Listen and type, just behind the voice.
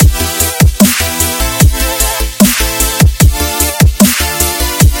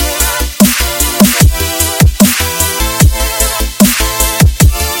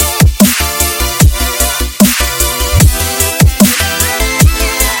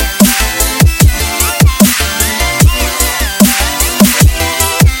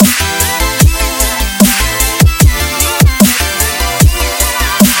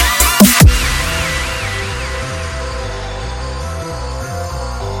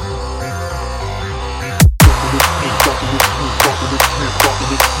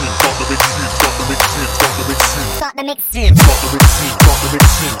the mix in. Start the mix in. Start the mix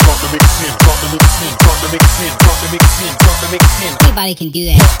in. Start the mix in. Start the mix in. Start the mix in. Start the mix in. Start the mix in. Everybody can do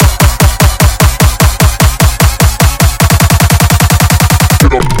that.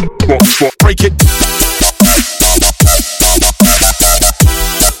 Break it.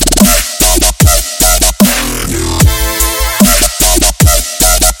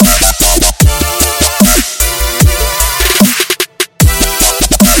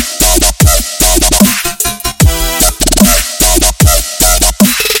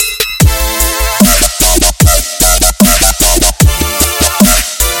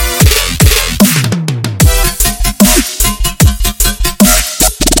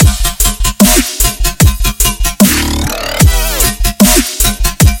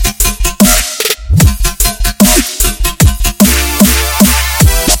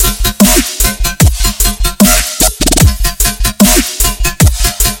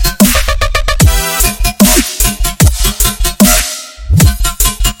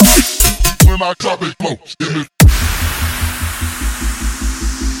 My topic flow.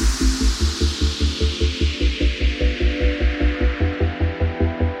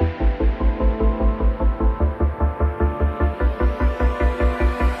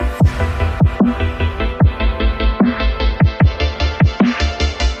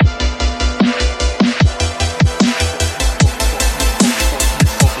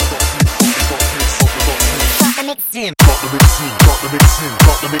 In. Start the mix in, start the mix in,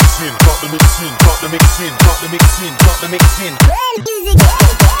 start the mix in, start the mix in, start the mix in, start the mix in, start the mix in.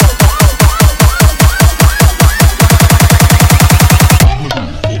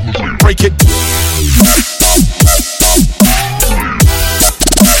 Break it.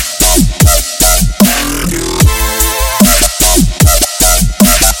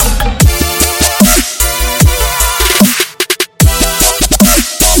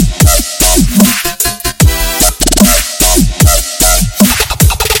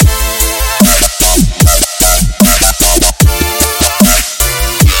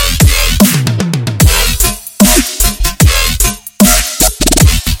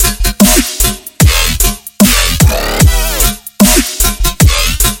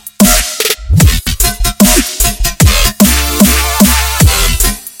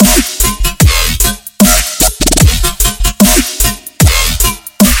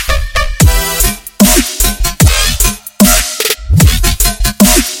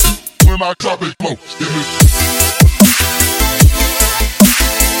 My topic flow.